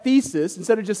thesis,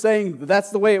 instead of just saying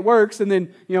that's the way it works and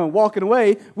then walking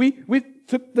away, we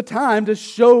took the time to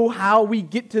show how we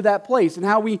get to that place and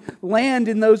how we land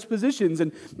in those positions.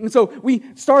 And so we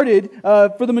started,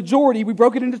 for the majority, we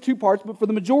broke it into two parts, but for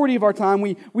the majority of our time,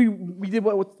 we did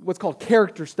what's called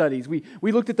character studies. We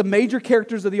looked at the major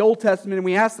characters of the Old Testament and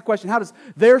we asked the question, how does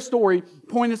their story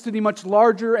point us to the much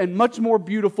larger and much more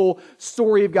beautiful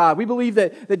story of God? We believe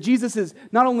that Jesus is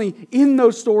not only in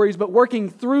those stories, but working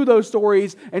through those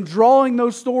stories and drawing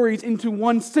those stories into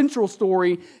one central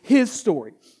story, His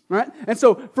story. Right? And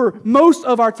so for most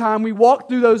of our time, we walked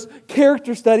through those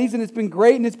character studies, and it's been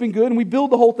great and it's been good, and we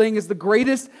build the whole thing as the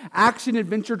greatest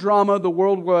action-adventure drama the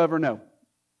world will ever know.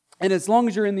 And as long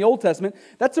as you're in the Old Testament,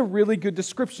 that's a really good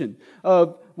description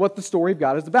of what the story of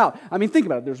God is about. I mean, think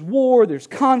about it. There's war, there's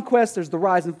conquest, there's the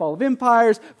rise and fall of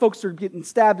empires. Folks are getting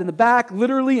stabbed in the back,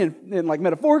 literally and like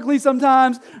metaphorically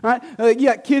sometimes. Right? You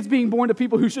got kids being born to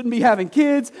people who shouldn't be having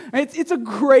kids. It's a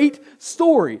great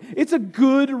story. It's a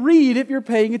good read if you're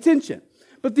paying attention.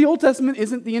 But the Old Testament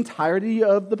isn't the entirety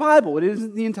of the Bible. It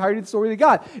isn't the entirety of the story of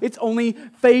God. It's only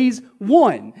phase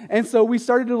 1. And so we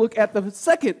started to look at the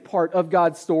second part of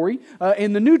God's story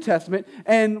in the New Testament.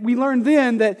 And we learned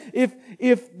then that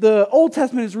if the Old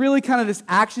Testament is really kind of this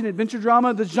action-adventure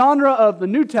drama, the genre of the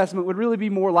New Testament would really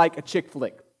be more like a chick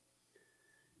flick.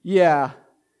 Yeah,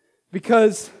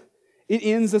 because it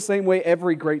ends the same way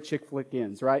every great chick flick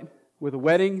ends, right? With a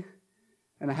wedding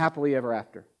and a happily ever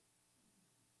after.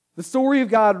 The story of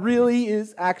God really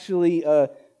is actually a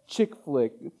chick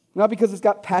flick. Not because it's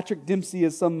got Patrick Dempsey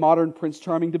as some modern Prince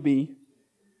Charming to be,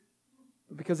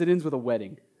 but because it ends with a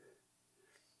wedding.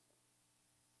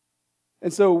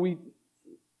 And so we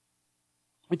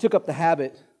took up the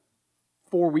habit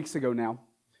 4 weeks ago now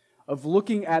of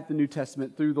looking at the New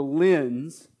Testament through the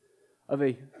lens of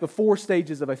the 4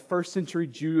 stages of a first century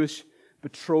Jewish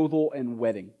betrothal and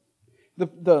wedding.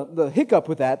 The hiccup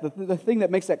with that, the thing that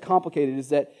makes that complicated is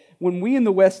that when we in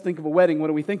the West think of a wedding, what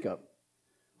do we think of?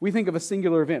 We think of a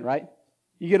singular event, right?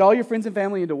 You get all your friends and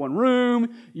family into one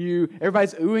room,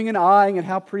 everybody's oohing and eyeing at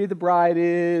how pretty the bride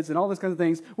is and all those kinds of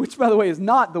things, which, by the way, is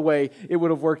not the way it would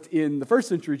have worked in the first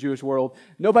century Jewish world.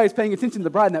 Nobody's paying attention to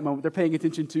the bride in that moment. They're paying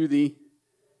attention to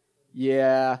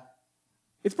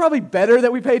it's probably better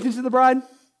that we pay attention to the bride.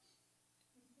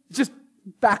 It's just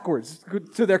backwards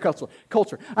to their culture.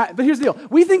 All right, but here's the deal.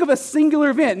 We think of a singular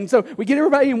event, and so we get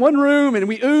everybody in one room, and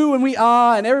we ooh and we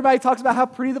ah, and everybody talks about how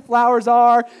pretty the flowers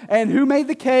are, and who made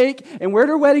the cake, and where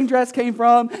their wedding dress came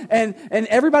from, and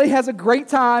everybody has a great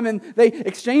time, and they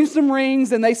exchange some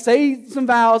rings, and they say some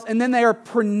vows, and then they are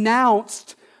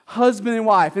pronounced husband and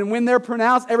wife. And when they're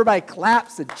pronounced, everybody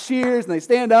claps and cheers, and they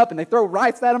stand up, and they throw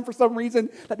rice at them for some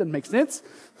reason. That doesn't make sense.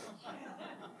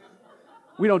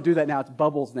 We don't do that now. It's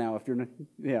bubbles now.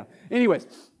 Anyways.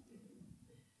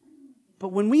 But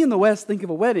when we in the West think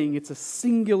of a wedding, it's a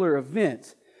singular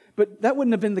event. But that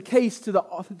wouldn't have been the case to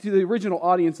the original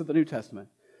audience of the New Testament.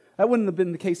 That wouldn't have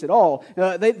been the case at all.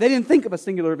 They didn't think of a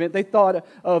singular event. They thought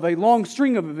of a long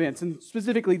string of events, and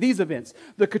specifically these events.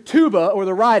 The ketubah, or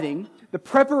the writing, the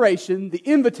preparation, the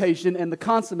invitation, and the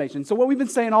consummation. So what we've been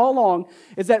saying all along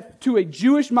is that to a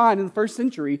Jewish mind in the first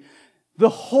century, the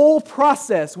whole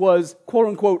process was,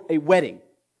 quote-unquote, a wedding.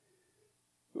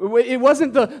 It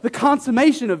wasn't the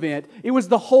consummation event. It was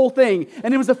the whole thing.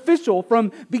 And it was official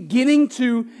from beginning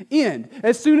to end.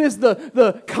 As soon as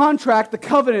the contract, the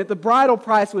covenant, the bridal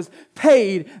price was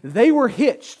paid, they were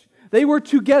hitched. They were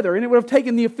together. And it would have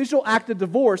taken the official act of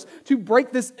divorce to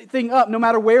break this thing up, no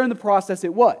matter where in the process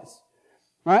it was.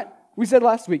 Right? We said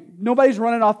last week, nobody's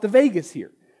running off to Vegas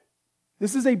here.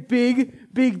 This is a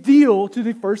big, big deal to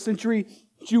the first century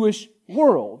Jewish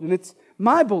world. And it's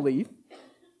my belief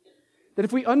that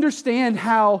if we understand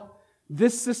how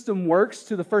this system works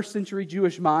to the first century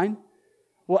Jewish mind,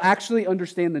 we'll actually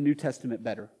understand the New Testament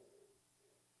better.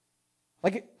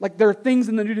 Like there are things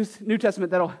in the New Testament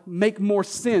that'll make more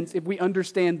sense if we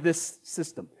understand this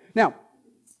system. Now,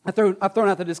 I've thrown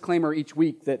out the disclaimer each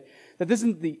week that this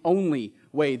isn't the only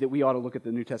way that we ought to look at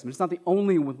the New Testament. It's not the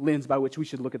only lens by which we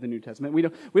should look at the New Testament. We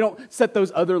don't set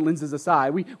those other lenses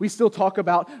aside. We still talk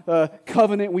about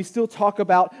covenant. We still talk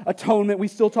about atonement. We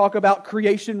still talk about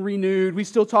creation renewed. We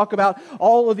still talk about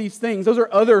all of these things. Those are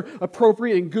other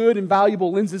appropriate and good and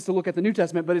valuable lenses to look at the New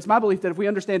Testament. But it's my belief that if we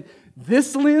understand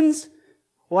this lens,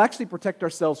 we'll actually protect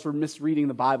ourselves from misreading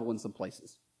the Bible in some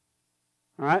places.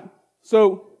 All right?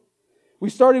 So we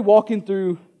started walking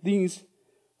through these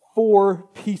 4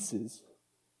 pieces.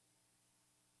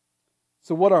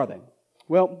 So what are they?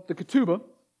 Well, the ketubah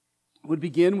would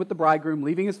begin with the bridegroom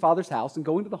leaving his father's house and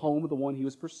going to the home of the one he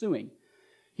was pursuing.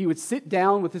 He would sit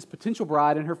down with his potential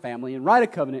bride and her family and write a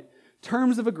covenant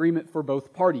terms of agreement for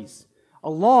both parties,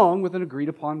 along with an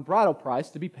agreed-upon bridal price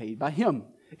to be paid by him.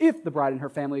 If the bride and her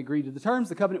family agreed to the terms,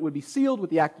 the covenant would be sealed with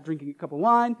the act of drinking a cup of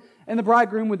wine, and the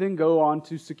bridegroom would then go on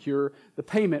to secure the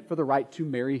payment for the right to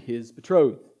marry his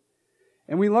betrothed.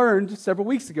 And we learned several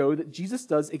weeks ago that Jesus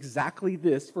does exactly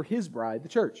this for his bride, the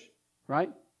church,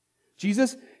 right?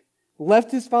 Jesus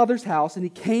left his Father's house and he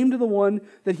came to the one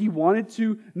that he wanted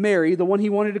to marry, the one he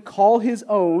wanted to call his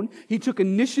own. He took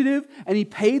initiative and he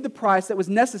paid the price that was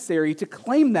necessary to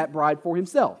claim that bride for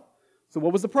himself. So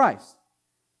what was the price?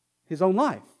 His own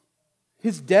life.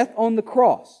 His death on the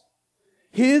cross.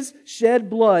 His shed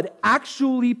blood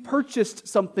actually purchased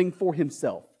something for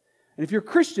himself. And if you're a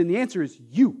Christian, the answer is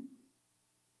you.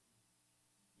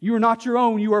 You are not your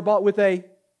own. You are bought with a...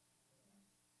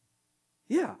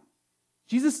 Yeah.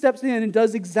 Jesus steps in and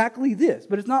does exactly this.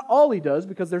 But it's not all he does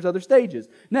because there's other stages.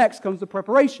 Next comes the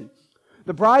preparation.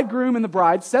 The bridegroom and the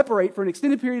bride separate for an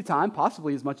extended period of time,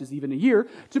 possibly as much as even a year,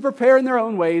 to prepare in their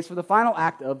own ways for the final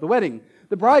act of the wedding.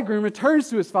 The bridegroom returns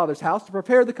to his father's house to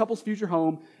prepare the couple's future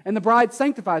home, and the bride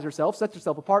sanctifies herself, sets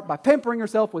herself apart by pampering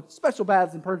herself with special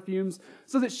baths and perfumes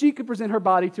so that she could present her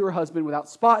body to her husband without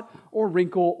spot or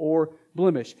wrinkle or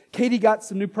blemish. Katie got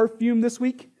some new perfume this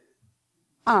week.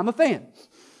 I'm a fan.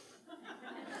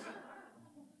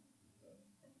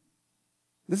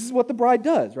 This is what the bride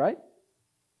does, right?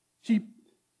 She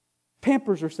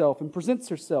pampers herself and presents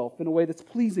herself in a way that's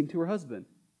pleasing to her husband.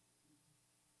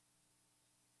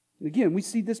 And again, we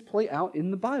see this play out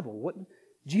in the Bible.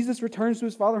 Jesus returns to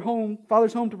his Father's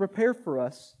home to prepare for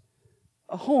us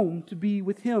a home to be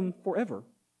with him forever.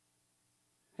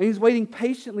 And he's waiting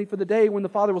patiently for the day when the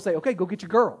Father will say, okay, go get your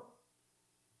girl.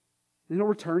 And he'll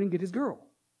return and get his girl.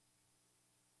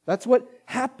 That's what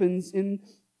happens in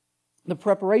the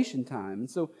preparation time. And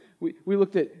so we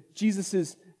looked at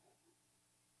Jesus'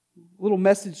 little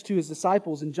message to his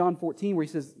disciples in John 14 where he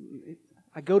says,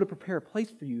 I go to prepare a place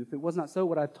for you. If it was not so,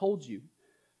 what I've told you.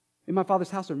 In my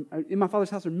Father's house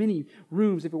are many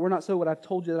rooms. If it were not so, what I've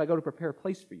told you that I go to prepare a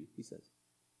place for you, he says.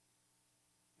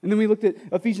 And then we looked at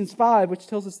Ephesians 5, which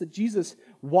tells us that Jesus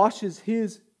washes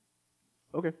his...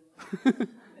 Okay.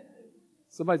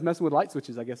 Somebody's messing with light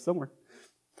switches, I guess, somewhere.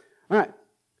 All right.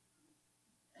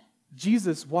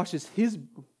 Jesus washes his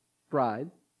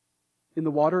bride in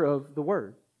the water of the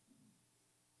Word.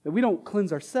 That we don't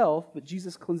cleanse ourselves, but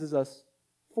Jesus cleanses us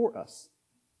for us.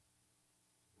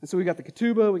 And so we got the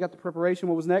ketubah, we got the preparation.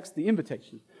 What was next? The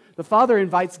invitation. The Father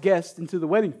invites guests into the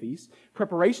wedding feast.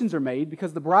 Preparations are made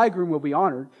because the bridegroom will be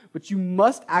honored, but you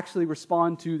must actually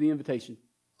respond to the invitation.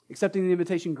 Accepting the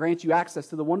invitation grants you access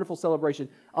to the wonderful celebration,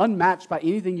 unmatched by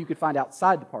anything you could find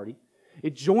outside the party.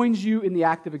 It joins you in the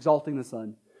act of exalting the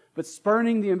Son. But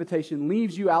spurning the invitation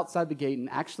leaves you outside the gate and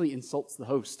actually insults the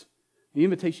host. The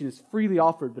invitation is freely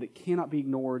offered, but it cannot be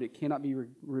ignored, it cannot be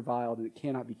reviled, and it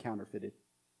cannot be counterfeited.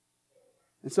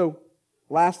 And so,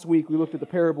 last week we looked at the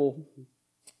parable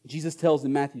Jesus tells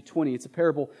in Matthew 20. It's a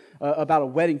parable about a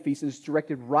wedding feast, and it's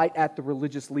directed right at the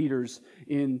religious leaders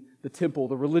in the temple,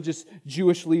 the religious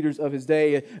Jewish leaders of his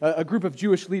day, a group of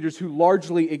Jewish leaders who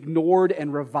largely ignored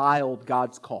and reviled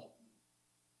God's call.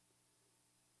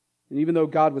 And even though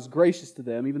God was gracious to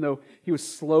them, even though he was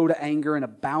slow to anger and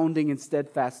abounding in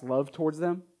steadfast love towards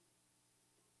them,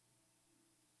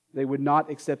 they would not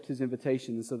accept his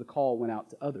invitation, and so the call went out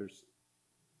to others,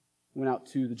 went out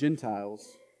to the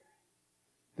Gentiles.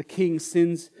 The king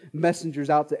sends messengers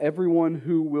out to everyone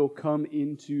who will come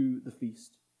into the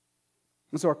feast.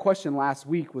 And so our question last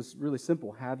week was really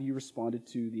simple. Have you responded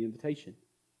to the invitation?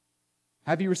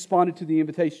 Have you responded to the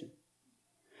invitation?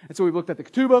 And so we looked at the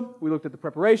ketubah, we looked at the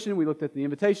preparation, we looked at the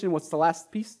invitation. What's the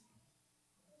last piece?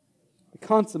 The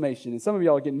consummation. And some of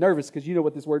y'all are getting nervous because you know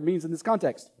what this word means in this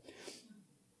context.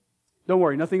 Don't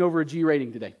worry, nothing over a G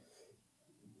rating today.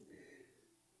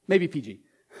 Maybe PG.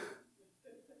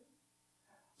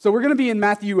 So we're going to be in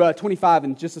Matthew 25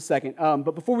 in just a second.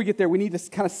 But before we get there, we need to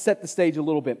kind of set the stage a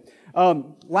little bit.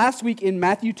 Last week in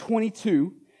Matthew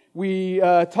 22, we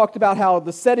talked about how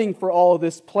the setting for all of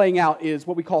this playing out is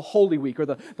what we call Holy Week, or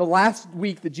the last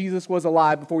week that Jesus was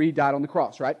alive before he died on the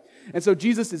cross, right? And so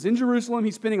Jesus is in Jerusalem.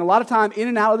 He's spending a lot of time in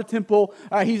and out of the temple.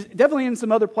 He's definitely in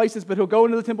some other places, but he'll go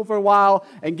into the temple for a while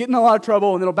and get in a lot of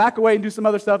trouble, and then he'll back away and do some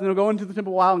other stuff, and he'll go into the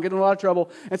temple a while and get in a lot of trouble.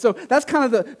 And so that's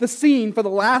kind of the scene for the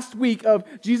last week of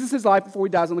Jesus' life before he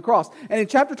dies on the cross. And in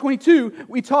chapter 22,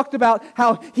 we talked about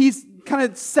how he's kind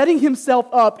of setting himself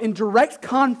up in direct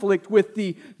conflict with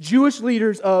the Jewish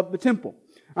leaders of the temple.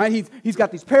 All right, he's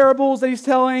got these parables that he's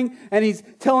telling, and he's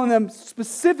telling them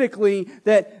specifically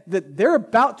that they're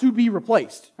about to be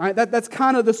replaced. All right, that's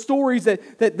kind of the stories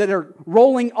that are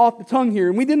rolling off the tongue here.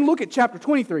 And we didn't look at chapter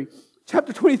 23.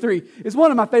 Chapter 23 is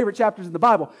one of my favorite chapters in the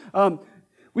Bible.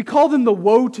 We call them the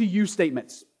woe to you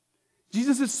statements.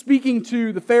 Jesus is speaking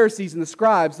to the Pharisees and the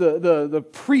scribes, the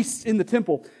priests in the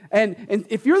temple. And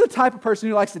if you're the type of person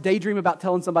who likes to daydream about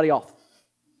telling somebody off,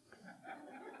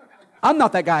 I'm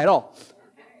not that guy at all.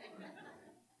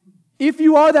 If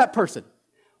you are that person,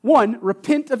 one,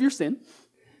 repent of your sin.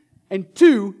 And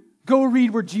two, go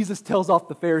read where Jesus tells off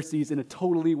the Pharisees in a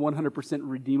totally 100%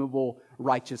 redeemable,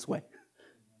 righteous way.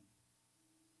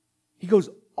 He goes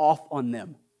off on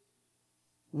them.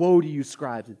 Woe to you,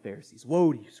 scribes and Pharisees.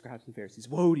 Woe to you, scribes and Pharisees.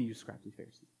 Woe to you, scribes and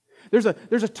Pharisees.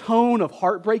 There's a tone of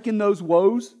heartbreak in those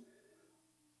woes,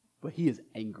 but he is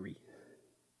angry.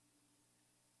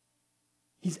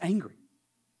 He's angry.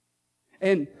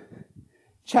 And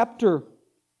chapter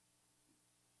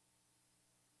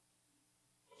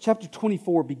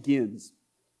 24 begins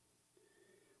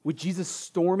with Jesus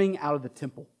storming out of the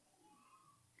temple.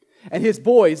 And his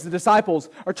boys, the disciples,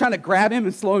 are trying to grab him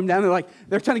and slow him down.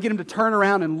 They're trying to get him to turn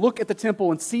around and look at the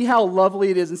temple and see how lovely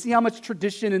it is and see how much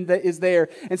tradition is there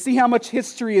and see how much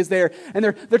history is there. And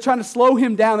they're trying to slow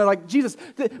him down. They're like, Jesus,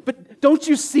 but don't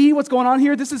you see what's going on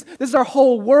here? This is our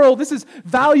whole world. This is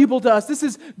valuable to us. This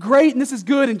is great and this is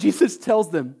good. And Jesus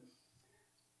tells them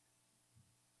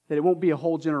that it won't be a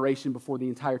whole generation before the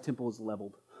entire temple is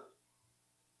leveled.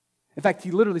 In fact, he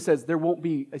literally says there won't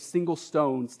be a single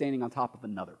stone standing on top of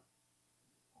another.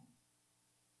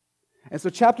 And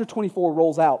so chapter 24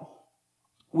 rolls out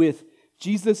with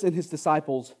Jesus and his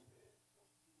disciples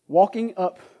walking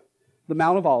up the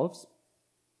Mount of Olives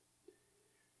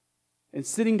and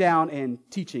sitting down and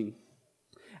teaching.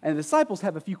 And the disciples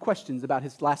have a few questions about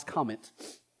his last comment.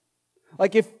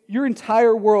 Like if your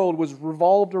entire world was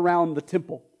revolved around the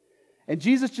temple, and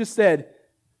Jesus just said,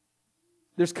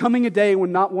 there's coming a day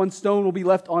when not one stone will be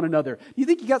left on another. Do you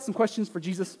think you got some questions for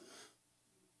Jesus?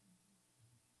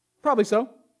 Probably so.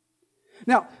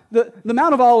 Now, the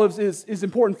Mount of Olives is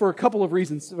important for a couple of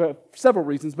reasons, several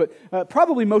reasons, but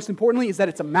probably most importantly is that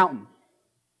it's a mountain.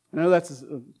 I know that's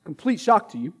a complete shock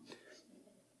to you.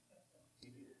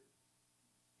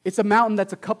 It's a mountain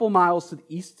that's a couple miles to the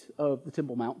east of the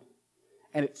Temple Mount,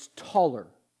 and it's taller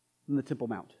than the Temple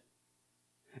Mount.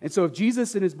 And so if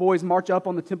Jesus and his boys march up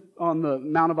on the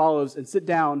Mount of Olives and sit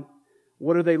down,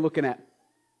 what are they looking at?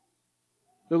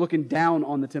 They're looking down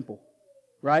on the temple,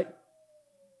 right?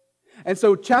 And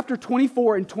so chapter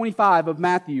 24 and 25 of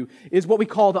Matthew is what we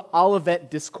call the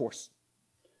Olivet Discourse.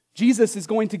 Jesus is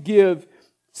going to give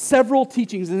several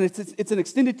teachings, and it's an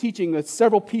extended teaching with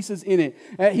several pieces in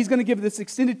it. He's going to give this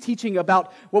extended teaching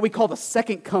about what we call the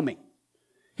second coming,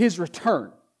 his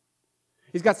return.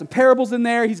 He's got some parables in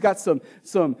there. He's got some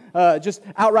just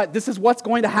outright, this is what's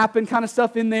going to happen kind of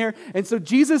stuff in there. And so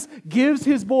Jesus gives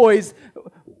his boys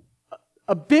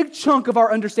a big chunk of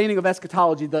our understanding of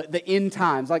eschatology, the end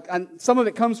times. Like some of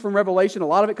it comes from Revelation, a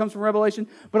lot of it comes from Revelation,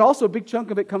 but also a big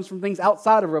chunk of it comes from things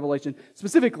outside of Revelation,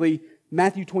 specifically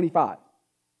Matthew 25.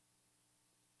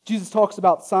 Jesus talks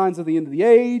about signs of the end of the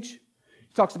age.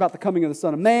 He talks about the coming of the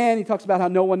Son of Man. He talks about how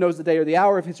no one knows the day or the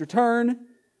hour of his return.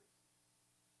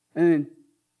 And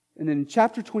then in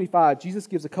chapter 25, Jesus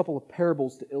gives a couple of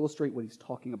parables to illustrate what he's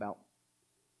talking about.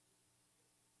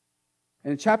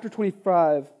 And in chapter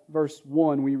 25, verse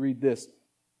 1, we read this.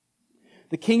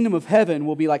 The kingdom of heaven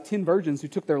will be like 10 virgins who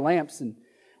took their lamps and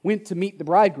went to meet the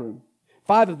bridegroom.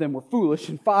 5 of them were foolish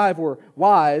and 5 were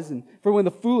wise. And for when the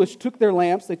foolish took their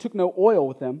lamps, they took no oil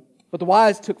with them. But the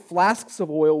wise took flasks of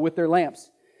oil with their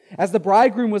lamps. As the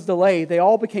bridegroom was delayed, they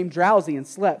all became drowsy and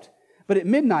slept. But at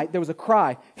midnight there was a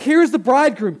cry, "Here's the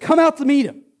bridegroom, come out to meet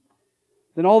him."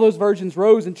 Then all those virgins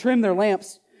rose and trimmed their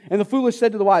lamps. And the foolish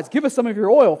said to the wise, "Give us some of your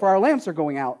oil, for our lamps are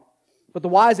going out." But the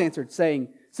wise answered,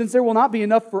 saying, "Since there will not be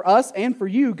enough for us and for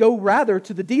you, go rather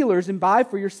to the dealers and buy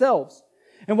for yourselves."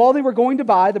 And while they were going to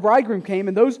buy, the bridegroom came,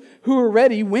 and those who were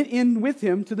ready went in with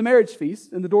him to the marriage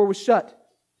feast, and the door was shut.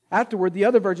 Afterward, the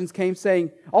other virgins came,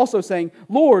 saying,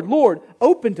 "Lord, Lord,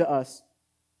 open to us."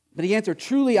 But he answered,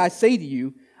 "Truly I say to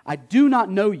you, I do not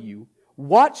know you.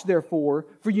 Watch therefore,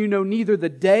 for you know neither the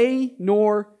day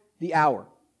nor the hour."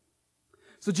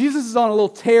 So Jesus is on a little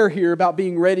tear here about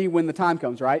being ready when the time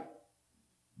comes, right?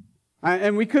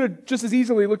 And we could have just as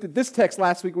easily looked at this text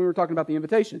last week when we were talking about the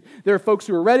invitation. There are folks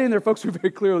who are ready and there are folks who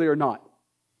very clearly are not.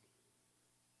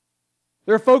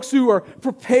 There are folks who are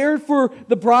prepared for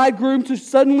the bridegroom to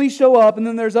suddenly show up, and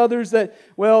then there's others that,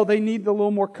 well, they need a little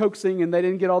more coaxing and they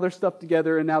didn't get all their stuff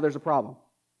together and now there's a problem.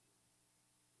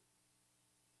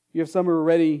 You have some who are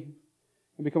ready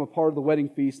and become a part of the wedding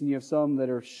feast, and you have some that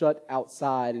are shut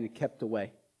outside and kept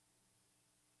away.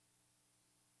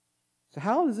 So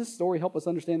how does this story help us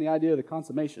understand the idea of the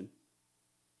consummation?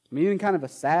 I mean, even kind of a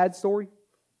sad story.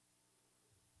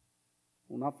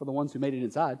 Well, not for the ones who made it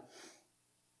inside.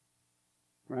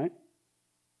 Right?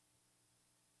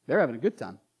 They're having a good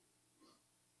time.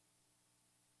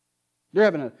 They're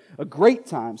having a great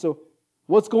time. So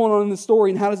what's going on in the story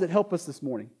and how does it help us this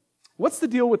morning? What's the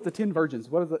deal with the 10 virgins?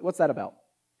 What's that about?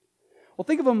 Well,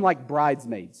 think of them like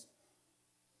bridesmaids.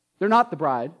 They're not the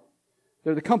bride.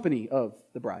 They're the company of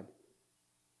the bride.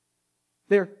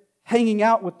 They're hanging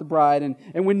out with the bride.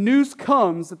 And when news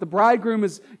comes that the bridegroom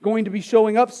is going to be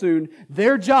showing up soon,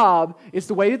 their job is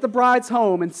to wait at the bride's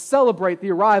home and celebrate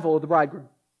the arrival of the bridegroom.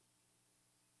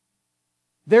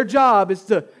 Their job is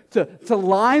to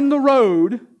line the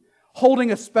road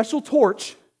holding a special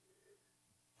torch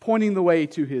pointing the way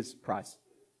to his prize.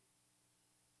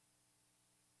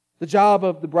 The job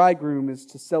of the bridegroom is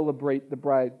to celebrate the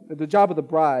bride. The job of the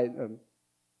bride,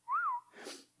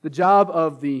 the job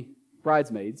of the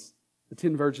bridesmaids, the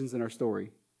 10 virgins in our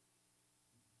story,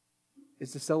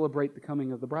 is to celebrate the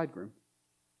coming of the bridegroom.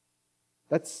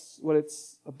 That's what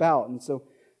it's about. And so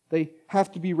they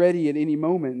have to be ready at any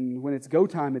moment. And when it's go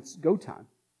time, it's go time.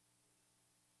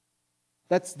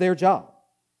 That's their job.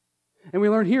 And we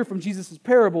learn here from Jesus'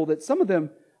 parable that some of them,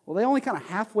 well, they only kind of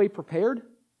halfway prepared.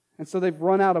 And so they've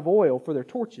run out of oil for their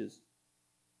torches.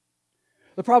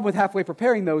 The problem with halfway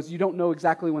preparing, though, is you don't know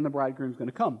exactly when the bridegroom's going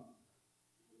to come.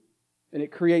 And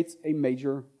it creates a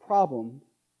major problem.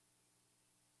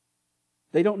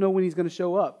 They don't know when he's going to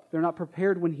show up. They're not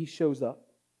prepared when he shows up.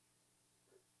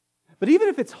 But even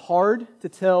if it's hard to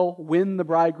tell when the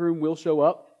bridegroom will show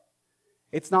up,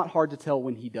 it's not hard to tell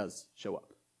when he does show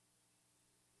up.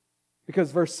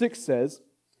 Because verse 6 says,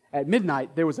 at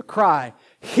midnight there was a cry,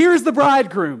 "Here's the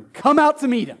bridegroom, come out to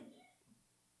meet him."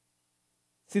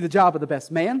 See, the job of the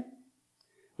best man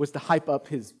was to hype up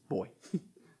his boy.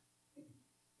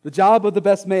 The job of the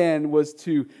best man was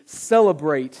to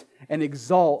celebrate and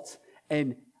exalt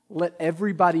and let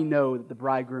everybody know that the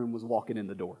bridegroom was walking in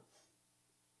the door.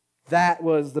 That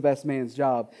was the best man's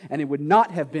job. And it would not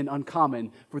have been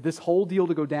uncommon for this whole deal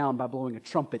to go down by blowing a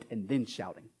trumpet and then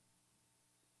shouting.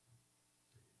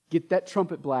 Get that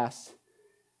trumpet blast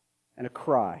and a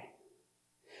cry.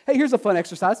 Hey, here's a fun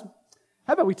exercise.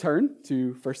 How about we turn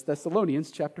to 1 Thessalonians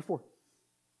chapter 4.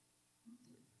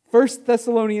 1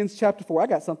 Thessalonians chapter 4. I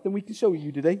got something we can show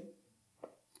you today.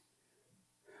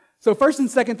 So 1 and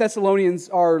 2 Thessalonians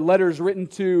are letters written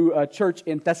to a church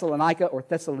in Thessalonica, or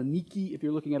Thessaloniki if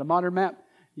you're looking at a modern map.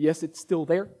 Yes, it's still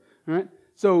there. All right.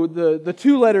 So the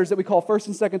two letters that we call 1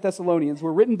 and 2 Thessalonians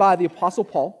were written by the Apostle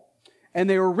Paul. And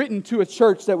they were written to a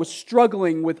church that was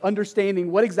struggling with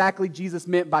understanding what exactly Jesus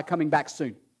meant by coming back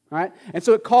soon. Right? And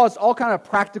so it caused all kind of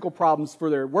practical problems for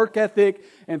their work ethic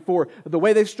and for the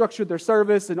way they structured their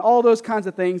service and all those kinds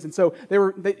of things. And so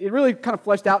it really kind of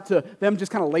fleshed out to them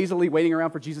just kind of lazily waiting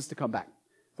around for Jesus to come back.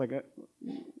 It's like,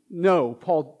 no,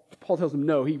 Paul tells them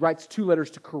no. He writes 2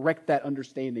 letters to correct that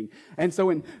understanding. And so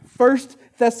in 1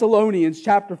 Thessalonians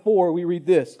chapter 4, we read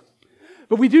this.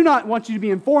 "But we do not want you to be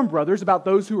informed, brothers, about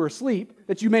those who are asleep,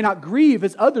 that you may not grieve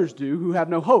as others do who have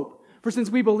no hope. For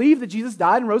since we believe that Jesus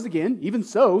died and rose again, even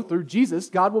so, through Jesus,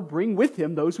 God will bring with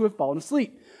him those who have fallen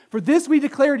asleep. For this we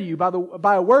declare to you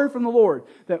by a word from the Lord,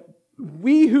 that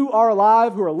we who are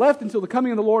alive, who are left until the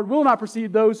coming of the Lord, will not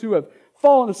precede those who have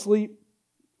fallen asleep.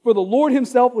 For the Lord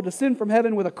himself will descend from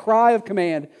heaven with a cry of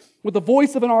command, with the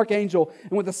voice of an archangel,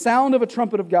 and with the sound of a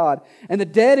trumpet of God. And the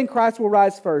dead in Christ will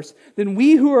rise first. Then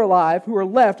we who are alive, who are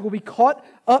left, will be caught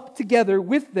up together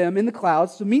with them in the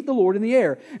clouds to meet the Lord in the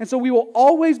air. And so we will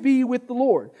always be with the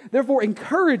Lord. Therefore,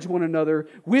 encourage one another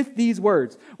with these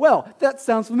words." Well, that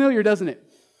sounds familiar, doesn't it?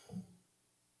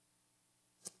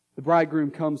 The bridegroom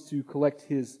comes to collect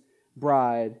his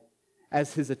bride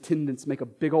as his attendants make a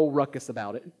big old ruckus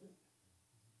about it.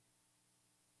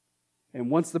 And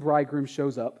once the bridegroom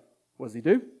shows up, what does he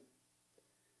do?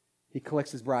 He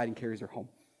collects his bride and carries her home.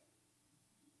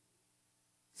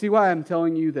 See why I'm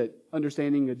telling you that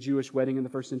understanding a Jewish wedding in the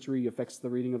first century affects the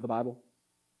reading of the Bible?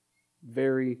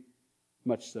 Very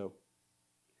much so.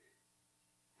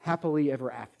 Happily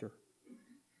ever after.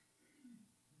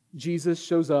 Jesus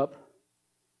shows up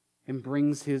and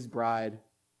brings his bride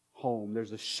home.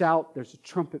 There's a shout, there's a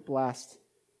trumpet blast.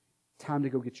 Time to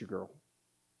go get your girl.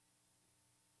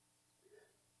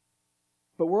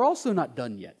 But we're also not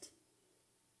done yet.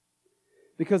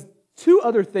 Because 2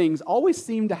 other things always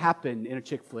seem to happen in a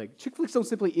chick flick. Chick flicks don't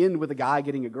simply end with a guy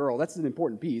getting a girl. That's an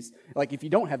important piece. Like, if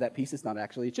you don't have that piece, it's not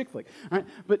actually a chick flick. All right?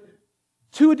 But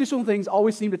 2 additional things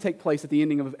always seem to take place at the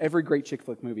ending of every great chick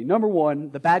flick movie. Number 1,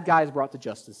 the bad guy is brought to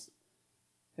justice.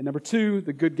 And number 2,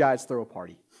 the good guys throw a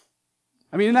party.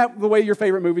 I mean, isn't that the way your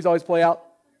favorite movies always play out?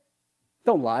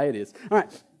 Don't lie, it is. All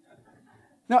right.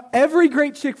 Now, every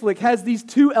great chick flick has these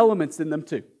two elements in them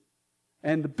too.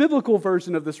 And the biblical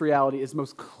version of this reality is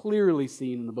most clearly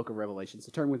seen in the book of Revelation.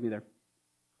 So turn with me there.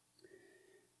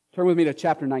 Turn with me to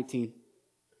chapter 19.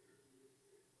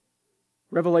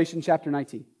 Revelation chapter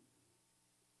 19.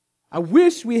 I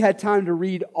wish we had time to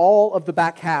read all of the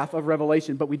back half of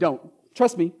Revelation, but we don't.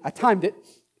 Trust me, I timed it.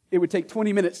 It would take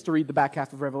 20 minutes to read the back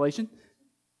half of Revelation.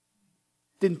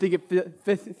 Didn't think it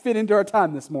fit into our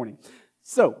time this morning.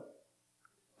 So,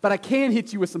 but I can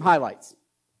hit you with some highlights.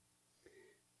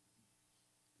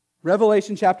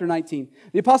 Revelation chapter 19.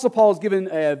 The Apostle Paul is given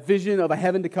a vision of a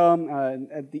heaven to come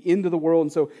at the end of the world.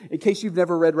 And so, in case you've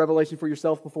never read Revelation for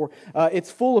yourself before,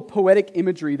 it's full of poetic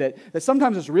imagery that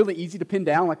sometimes is really easy to pin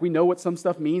down. Like we know what some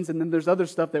stuff means, and then there's other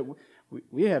stuff that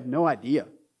we have no idea.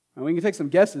 And we can take some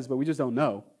guesses, but we just don't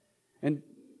know.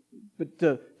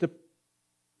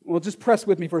 Well, just press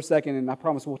with me for a second, and I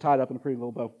promise we'll tie it up in a pretty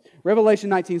little bow. Revelation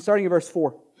 19, starting at verse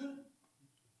 4.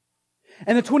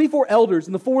 And the 24 elders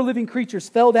and the 4 living creatures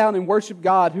fell down and worshiped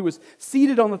God who was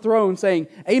seated on the throne, saying,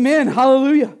 Amen,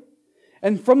 hallelujah.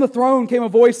 And from the throne came a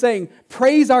voice saying,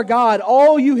 Praise our God,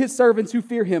 all you His servants who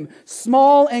fear Him,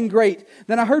 small and great.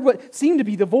 Then I heard what seemed to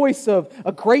be the voice of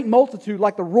a great multitude,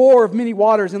 like the roar of many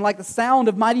waters, and like the sound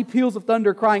of mighty peals of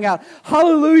thunder, crying out,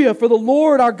 Hallelujah, for the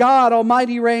Lord our God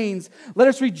Almighty reigns. Let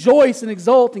us rejoice and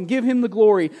exult and give Him the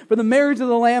glory. For the marriage of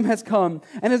the Lamb has come,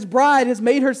 and His bride has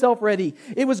made herself ready.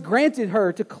 It was granted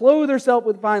her to clothe herself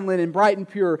with fine linen, bright and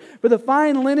pure. For the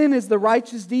fine linen is the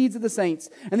righteous deeds of the saints.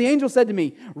 And the angel said to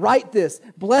me, Write this,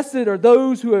 Blessed are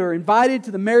those who are invited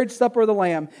to the marriage supper of the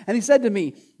Lamb. And He said to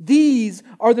me, These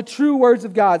are the true words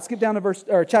of God. Skip down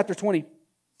to chapter 20.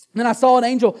 Then I saw an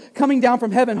angel coming down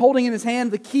from heaven, holding in his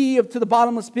hand the key to the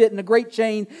bottomless pit and a great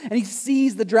chain. And he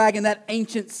seized the dragon, that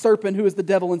ancient serpent who is the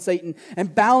devil and Satan,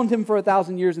 and bound him for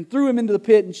 1,000 years, and threw him into the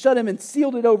pit, and shut him, and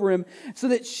sealed it over him, so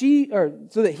that he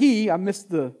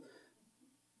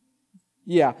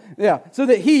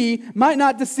might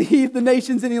not deceive the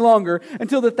nations any longer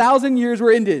until the 1,000 years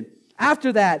were ended.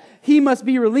 After that, he must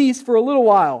be released for a little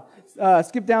while.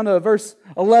 Skip down to verse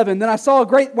 11. Then I saw a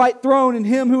great white throne and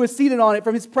Him who was seated on it.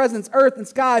 From His presence, earth and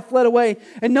sky fled away,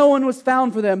 and no one was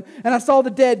found for them. And I saw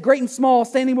the dead, great and small,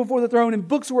 standing before the throne, and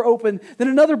books were opened. Then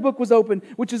another book was opened,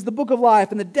 which is the book of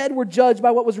life. And the dead were judged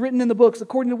by what was written in the books,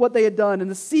 according to what they had done.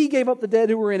 And the sea gave up the dead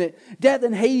who were in it. Death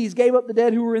and Hades gave up the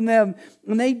dead who were in them.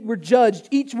 And they were judged,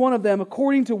 each one of them,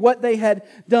 according to what they had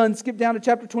done. Skip down to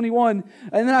chapter 21.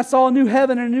 And then I saw a new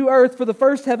heaven and a new earth, for the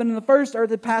first heaven and the first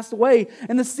earth had passed away,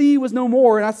 and the sea was no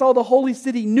more. And I saw the holy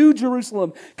city, New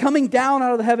Jerusalem, coming down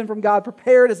out of the heaven from God,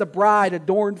 prepared as a bride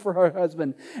adorned for her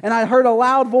husband. And I heard a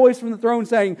loud voice from the throne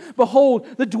saying, Behold,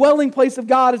 the dwelling place of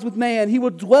God is with man. He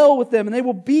will dwell with them, and they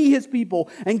will be His people.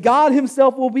 And God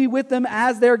Himself will be with them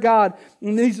as their God.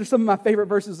 And these are some of my favorite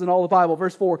verses in all the Bible.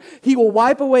 Verse 4, He will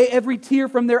wipe away every tear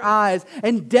from their eyes,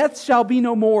 and death shall be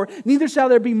no more. Neither shall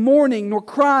there be mourning, nor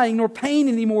crying, nor pain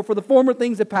anymore, for the former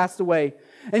things have passed away.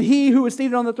 And He who was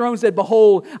seated on the throne said,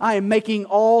 Behold, I am making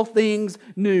all things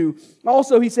new.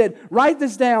 Also He said, Write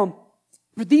this down,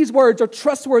 for these words are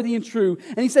trustworthy and true.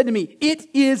 And He said to me,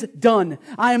 It is done.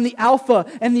 I am the Alpha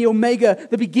and the Omega,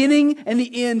 the beginning and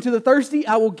the end. To the thirsty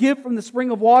I will give from the spring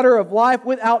of water of life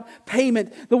without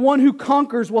payment. The one who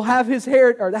conquers will have this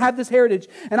heritage,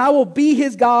 and I will be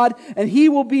his God, and he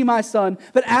will be my son.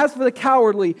 But as for the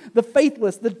cowardly, the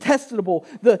faithless, the detestable,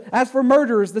 as for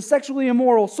murderers, the sexually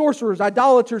immoral, sorcerers,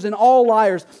 idolaters, and all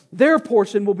liars, their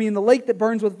portion will be in the lake that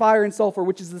burns with fire and sulfur,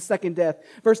 which is the second death.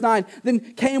 Verse 9,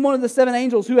 Then came one of the 7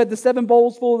 angels who had the 7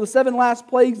 bowls full of the 7 last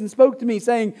plagues, and spoke to me,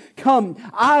 saying, Come,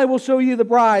 I will show you the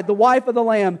bride, the wife of the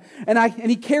Lamb. And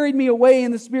He carried me away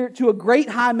in the Spirit to a great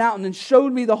high mountain, and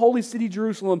showed me the holy city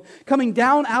Jerusalem, coming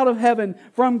down out of heaven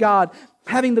from God,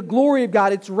 having the glory of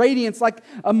God, its radiance like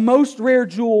a most rare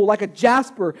jewel, like a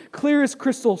jasper, clear as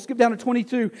crystal. Skip down to verse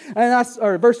 22.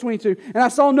 And I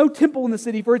saw no temple in the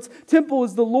city, for its temple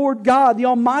is the Lord God, the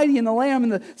Almighty, and the Lamb.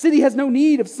 And the city has no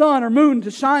need of sun or moon to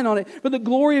shine on it, for the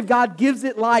glory of God gives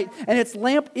it light, and its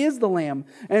lamp is the Lamb.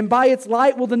 And by its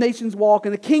light will the nations walk,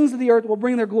 and the kings of the earth will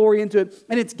bring their glory into it,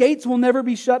 and its gates will never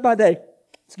be shut by day.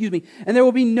 And there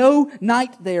will be no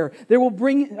night there. They will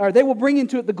bring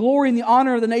into it the glory and the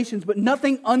honor of the nations, but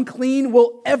nothing unclean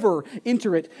will ever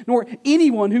enter it, nor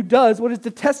anyone who does what is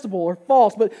detestable or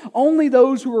false, but only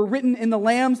those who are written in the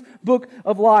Lamb's book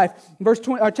of life.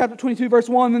 Chapter 22, verse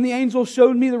 1, Then the angel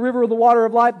showed me the river of the water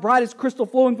of life, bright as crystal,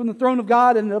 flowing from the throne of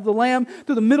God and of the Lamb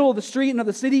through the middle of the street and of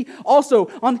the city. Also,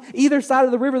 on either side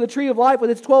of the river, the tree of life with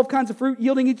its 12 kinds of fruit,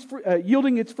 yielding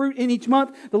its fruit in each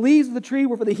month. The leaves of the tree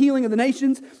were for the healing of the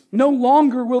nations. judgment. No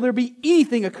longer will there be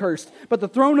anything accursed, but the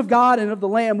throne of God and of the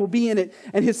Lamb will be in it,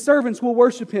 and his servants will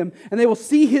worship him, and they will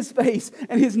see his face,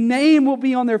 and his name will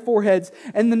be on their foreheads,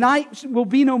 and the night will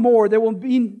be no more. They will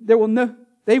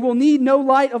need no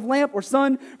light of lamp or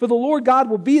sun, for the Lord God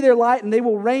will be their light, and they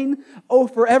will reign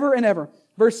forever and ever.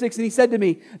 Verse 6, and he said to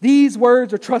me, these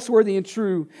words are trustworthy and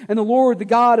true. And the Lord, the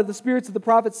God of the spirits of the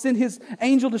prophets, sent his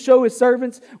angel to show his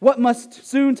servants what must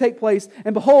soon take place.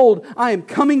 And behold, I am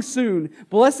coming soon.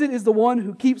 Blessed is the one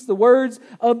who keeps the words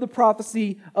of the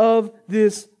prophecy of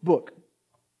this book.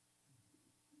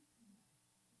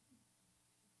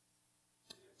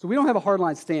 So we don't have a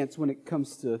hardline stance when it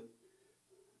comes to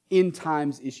end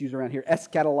times issues around here,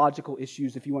 eschatological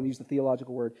issues, if you want to use the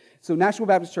theological word. So National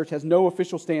Baptist Church has no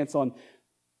official stance on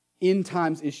end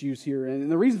times issues here.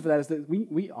 And the reason for that is that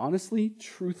we honestly,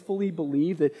 truthfully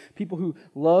believe that people who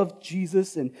love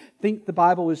Jesus and think the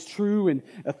Bible is true and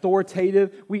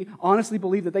authoritative, we honestly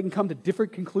believe that they can come to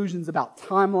different conclusions about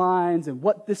timelines and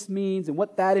what this means and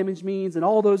what that image means and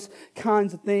all those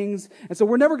kinds of things. And so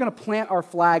we're never going to plant our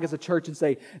flag as a church and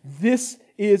say, this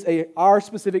is our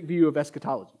specific view of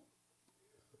eschatology.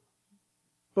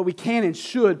 But we can and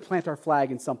should plant our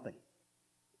flag in something.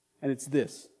 And it's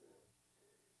this.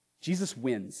 Jesus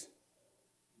wins.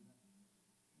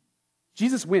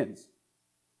 Jesus wins.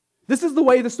 This is the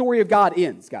way the story of God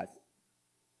ends, guys.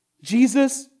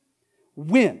 Jesus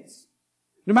wins.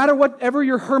 No matter whatever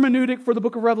your hermeneutic for the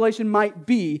book of Revelation might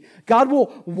be, God will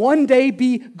one day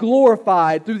be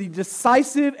glorified through the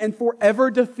decisive and forever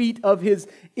defeat of his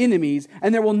enemies,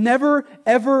 and there will never,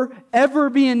 ever, ever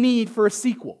be a need for a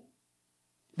sequel.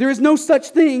 There is no such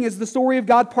thing as the story of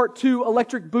God Part 2,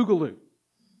 Electric Boogaloo.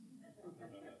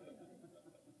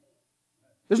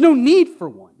 There's no need for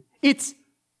one. It's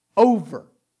over.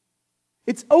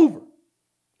 It's over.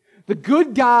 The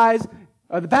good guys,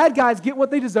 the bad guys get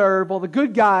what they deserve, while the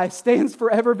good guy stands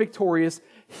forever victorious,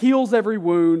 heals every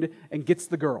wound, and gets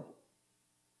the girl.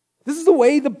 This is the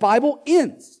way the Bible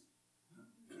ends.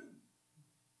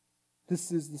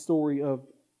 This is the story of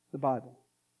the Bible.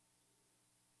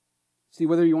 See,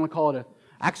 whether you want to call it an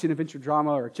action-adventure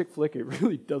drama or a chick flick, it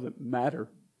really doesn't matter.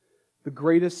 The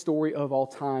greatest story of all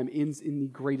time ends in the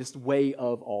greatest way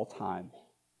of all time.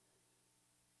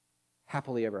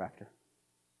 Happily ever after.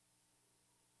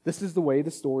 This is the way the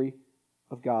story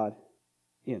of God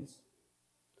ends.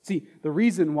 See, the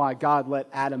reason why God let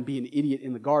Adam be an idiot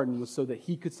in the garden was so that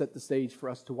he could set the stage for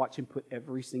us to watch him put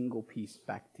every single piece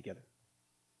back together.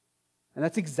 And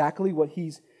that's exactly what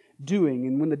he's doing.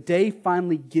 And when the day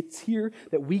finally gets here,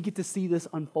 that we get to see this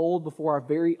unfold before our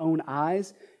very own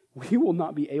eyes, we will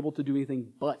not be able to do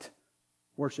anything but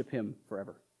worship him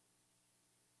forever.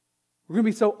 We're going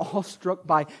to be so awestruck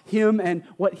by him and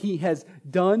what he has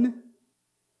done.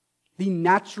 The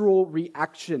natural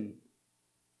reaction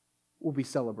will be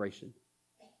celebration.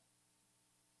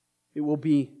 It will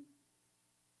be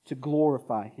to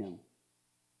glorify him.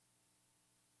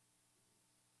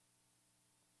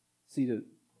 See, to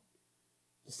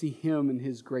see him and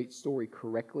his great story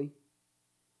correctly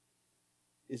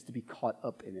is to be caught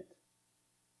up in it.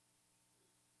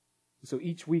 So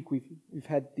each week we've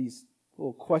had these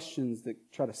little questions that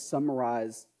try to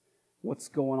summarize what's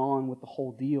going on with the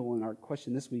whole deal. And our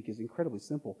question this week is incredibly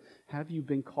simple. Have you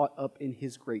been caught up in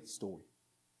his great story?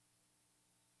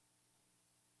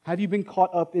 Have you been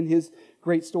caught up in his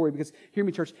great story? Because, hear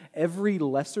me, church, every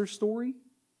lesser story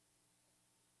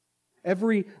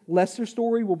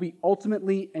will be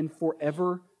ultimately and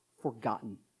forever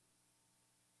forgotten.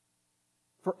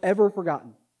 Forever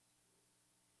forgotten.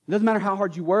 It doesn't matter how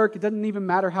hard you work. It doesn't even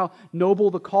matter how noble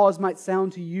the cause might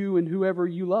sound to you and whoever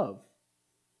you love.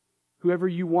 Whoever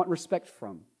you want respect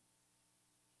from.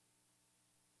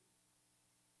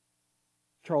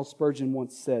 Charles Spurgeon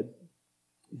once said,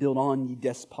 "Build on, ye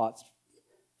despots,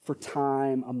 for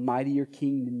time, a mightier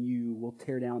king than you, will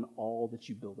tear down all that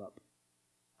you build up."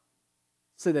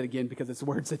 I'll say that again because it's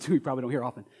words that we probably don't hear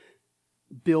often.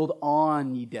 Build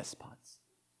on, ye despots.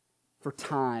 For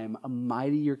time, a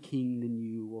mightier king than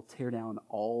you will tear down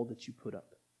all that you put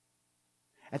up.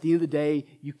 At the end of the day,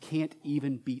 you can't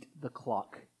even beat the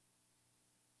clock.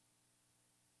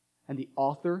 And the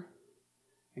author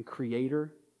and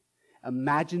creator,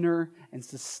 imaginer and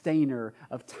sustainer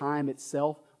of time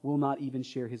itself will not even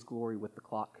share his glory with the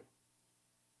clock.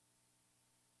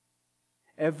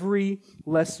 Every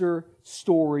lesser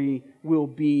story will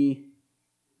be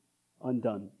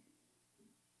undone.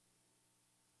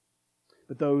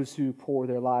 But those who pour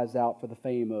their lives out for the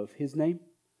fame of his name,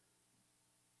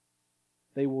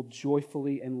 they will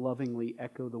joyfully and lovingly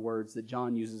echo the words that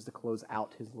John uses to close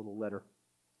out his little letter.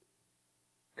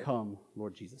 Come,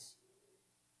 Lord Jesus.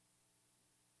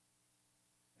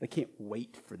 They can't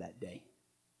wait for that day.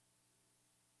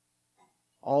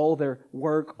 All their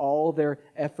work, all their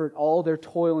effort, all their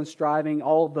toil and striving,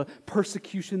 all the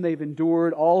persecution they've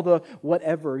endured, all the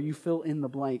whatever, you fill in the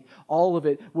blank, all of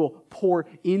it will pour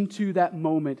into that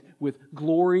moment with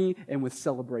glory and with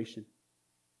celebration.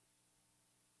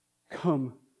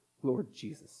 Come, Lord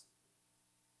Jesus.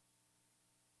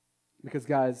 Because,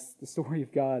 guys, the story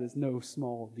of God is no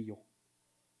small deal.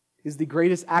 It is the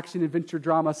greatest action adventure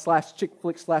drama / chick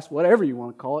flick / whatever you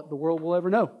want to call it the world will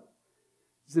ever know.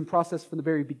 It's in process from the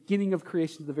very beginning of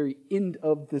creation to the very end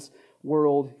of this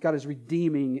world. God is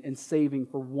redeeming and saving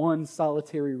for one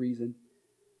solitary reason,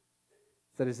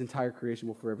 that His entire creation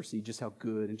will forever see just how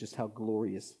good and just how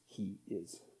glorious He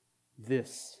is.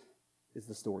 This is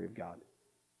the story of God.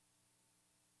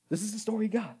 This is the story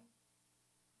of God.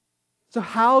 So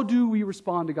how do we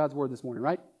respond to God's word this morning,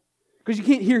 right? Because you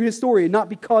can't hear His story and not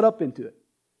be caught up into it.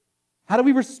 How do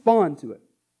we respond to it?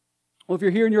 Well, if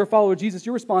you're here and you're a follower of Jesus,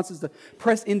 your response is to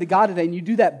press into God today, and you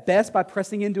do that best by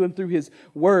pressing into Him through His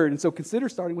Word. And so consider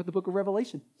starting with the book of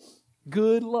Revelation.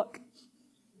 Good luck.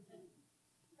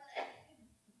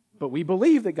 But we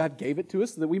believe that God gave it to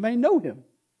us so that we may know Him.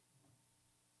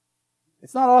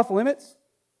 It's not off limits.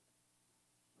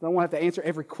 I don't want to have to answer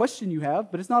every question you have,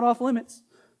 but it's not off limits.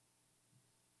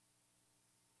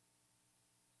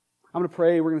 I'm going to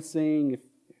pray. We're going to sing. If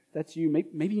that's you,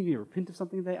 maybe you need to repent of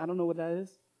something today. I don't know what that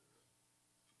is.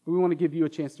 But we want to give you a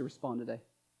chance to respond today.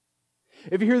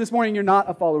 If you're here this morning and you're not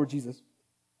a follower of Jesus,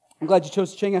 I'm glad you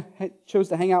chose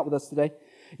to hang out with us today.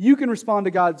 You can respond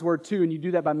to God's word too, and you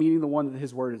do that by meeting the one that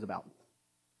His word is about,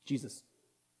 Jesus.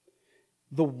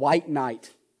 The white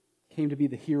knight came to be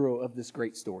the hero of this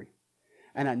great story.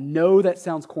 And I know that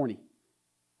sounds corny.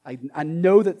 I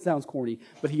know that sounds corny,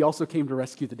 but He also came to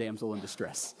rescue the damsel in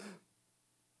distress.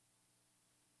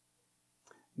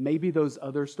 Maybe those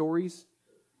other stories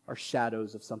are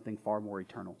shadows of something far more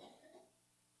eternal.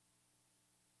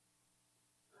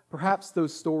 Perhaps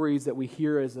those stories that we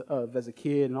hear as a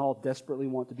kid and all desperately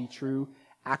want to be true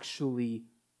actually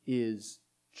is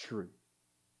true.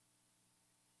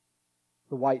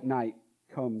 The white knight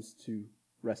comes to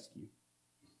rescue.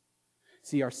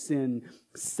 See, our sin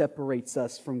separates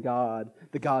us from God,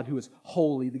 the God who is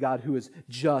holy, the God who is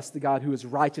just, the God who is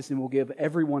righteous, and will give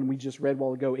everyone we just read a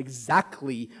while ago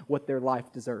exactly what their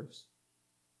life deserves.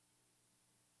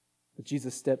 But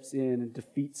Jesus steps in and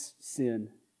defeats sin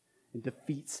and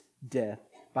defeats death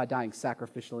by dying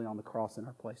sacrificially on the cross in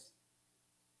our place.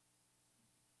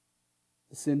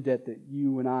 The sin debt that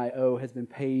you and I owe has been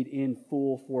paid in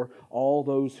full for all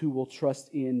those who will trust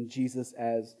in Jesus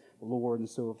as Lord. And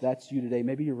so if that's you today,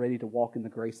 maybe you're ready to walk in the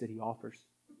grace that He offers.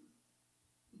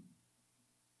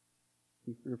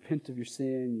 You repent of your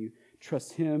sin, you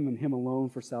trust Him and Him alone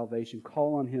for salvation,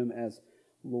 call on Him as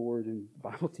Lord, and the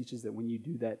Bible teaches that when you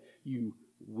do that, you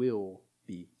will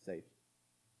be saved.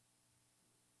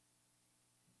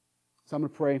 So I'm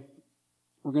going to pray.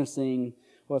 We're going to sing.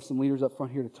 We'll have some leaders up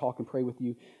front here to talk and pray with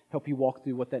you, help you walk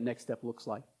through what that next step looks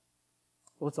like.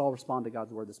 Well, let's all respond to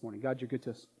God's word this morning. God, you're good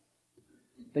to us.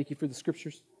 Thank you for the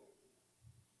Scriptures.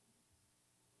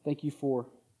 Thank you for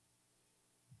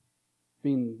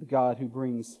being the God who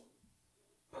brings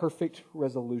perfect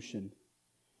resolution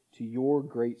to your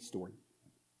great story.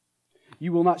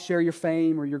 You will not share your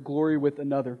fame or your glory with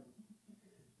another,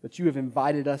 but you have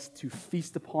invited us to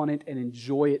feast upon it and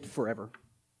enjoy it forever.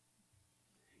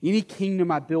 Any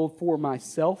kingdom I build for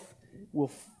myself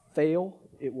will fail,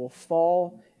 it will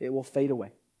fall, it will fade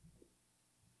away.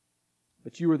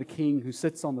 But you are the King who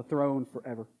sits on the throne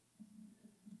forever.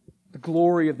 The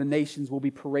glory of the nations will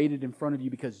be paraded in front of you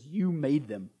because you made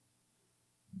them.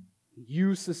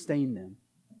 You sustained them.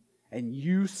 And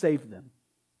you saved them.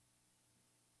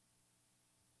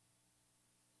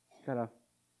 God,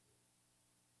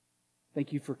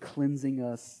 thank you for cleansing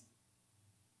us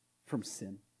from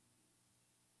sin.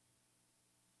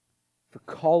 For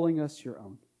calling us your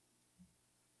own.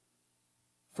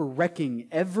 For wrecking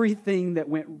everything that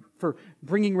for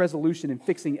bringing resolution and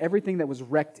fixing everything that was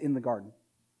wrecked in the garden.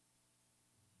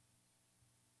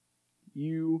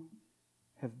 You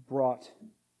have brought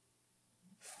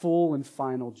full and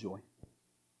final joy.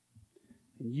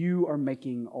 And you are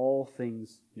making all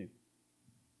things new.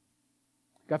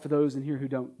 God, for those in here who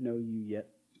don't know you yet,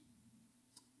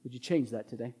 would you change that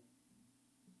today?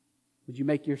 Would you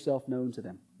make yourself known to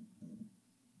them?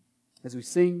 As we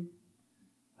sing,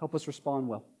 help us respond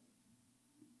well.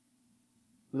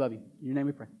 We love you. In your name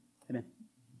we pray. Amen.